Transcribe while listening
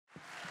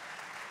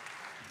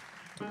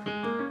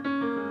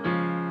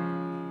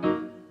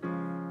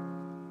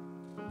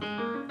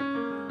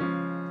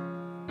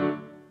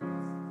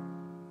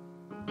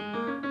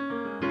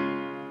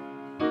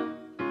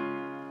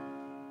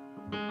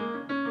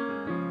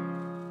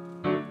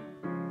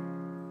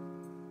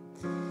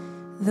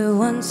There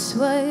once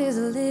was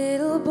a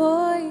little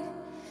boy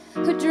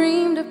who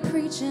dreamed of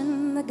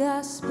preaching the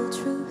gospel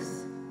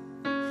truth.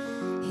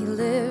 He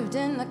lived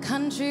in the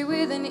country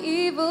with an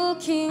evil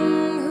king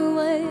who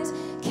was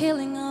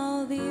killing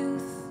all the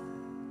youth.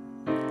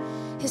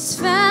 His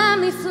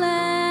family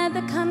fled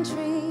the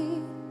country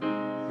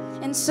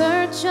in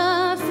search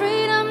of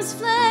freedom's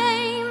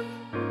flame.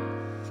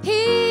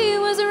 He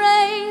was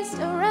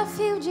raised a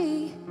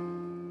refugee.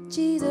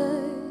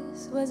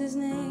 Jesus was his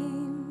name.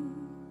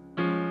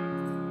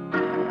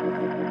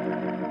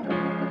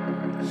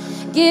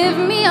 Give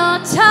me your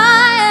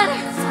tired,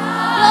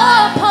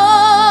 your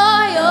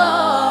poor,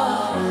 your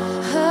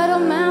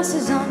huddled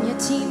masses on your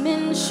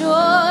teeming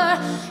shore,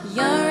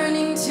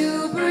 yearning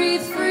to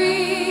breathe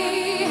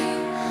free.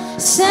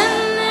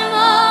 Send them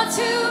all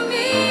to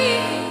me.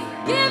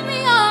 Give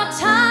me your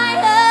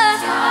tired,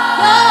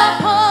 your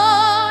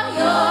poor,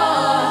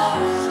 your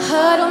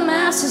huddled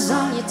masses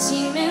on your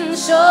teeming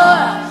shore.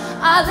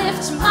 I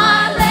lift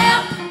my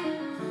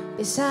lamp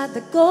beside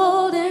the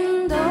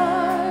golden door.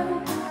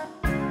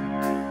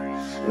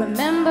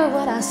 Remember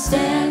what I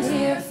stand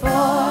here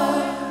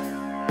for.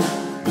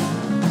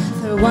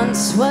 There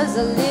once was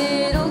a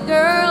little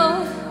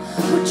girl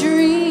who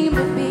dreamed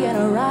of being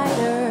a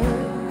writer.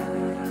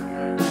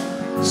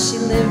 She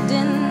lived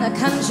in a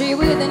country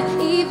with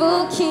an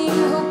evil king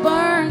who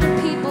burned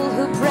people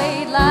who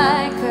prayed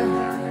like her.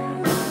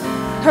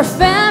 Her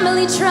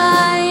family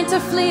tried to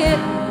flee it,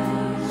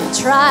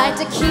 tried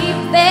to keep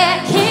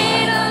their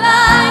kid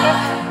alive,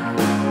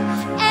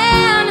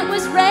 and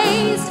was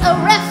raised a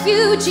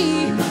refugee.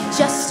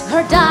 Just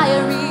her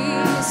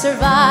diary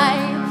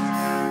survived.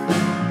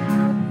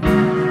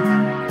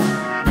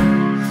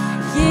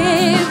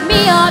 Give me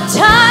your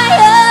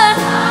tired,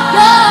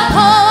 your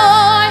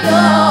poor,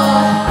 your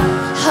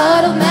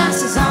huddled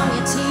masses on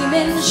your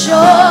teeming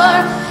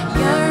shore,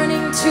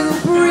 yearning to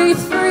breathe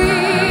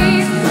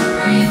free.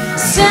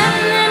 Send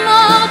them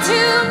all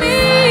to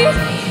me.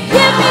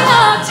 Give me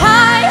your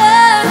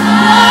tired,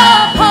 your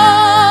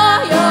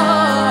poor,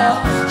 your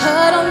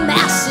huddled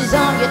masses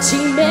on your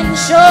teeming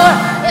shore.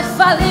 If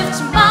I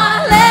lift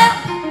my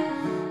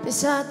lamp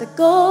beside the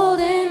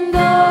golden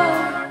door,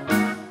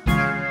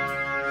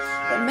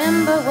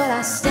 remember what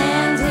I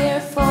stand here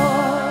for.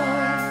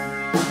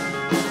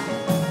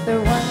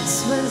 There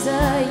once was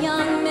a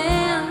young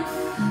man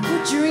who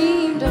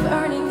dreamed of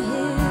earning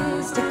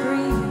his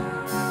degree.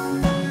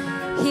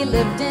 He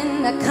lived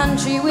in a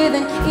country with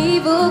an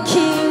evil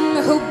king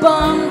who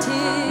bombed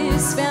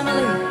his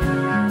family.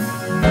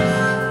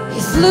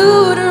 He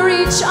flew to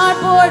reach our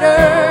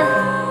border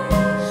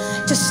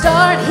to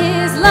start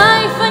his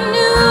life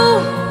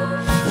anew.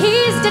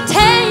 He's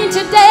detained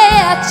today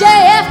at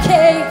JFK.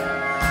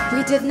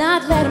 We did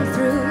not let him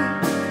through.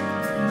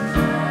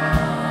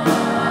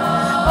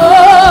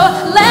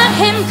 Oh, let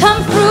him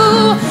come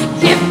through.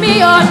 Give me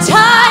your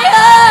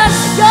tired,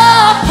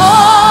 your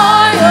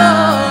poor,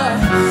 your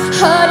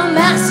huddled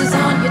masses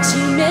on your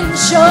teeming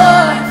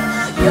shore,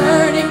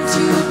 yearning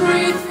to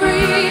breathe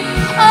free.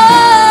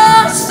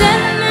 Oh,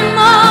 send them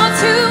all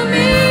to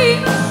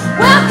me.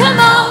 Welcome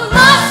all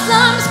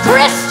Muslims,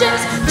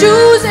 Christians,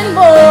 Jews, and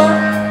more,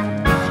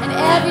 and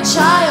every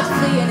child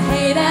fleeing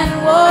hate and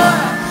war.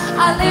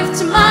 I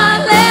lift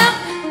my lamp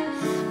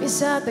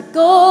beside the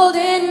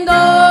golden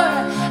door,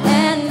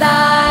 and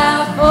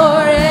I'll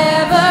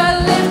forever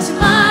lift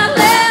my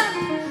lamp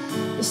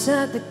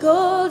beside the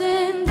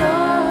golden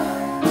door.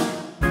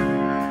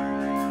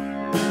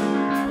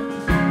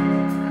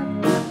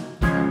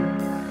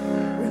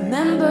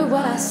 Remember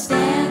what I stand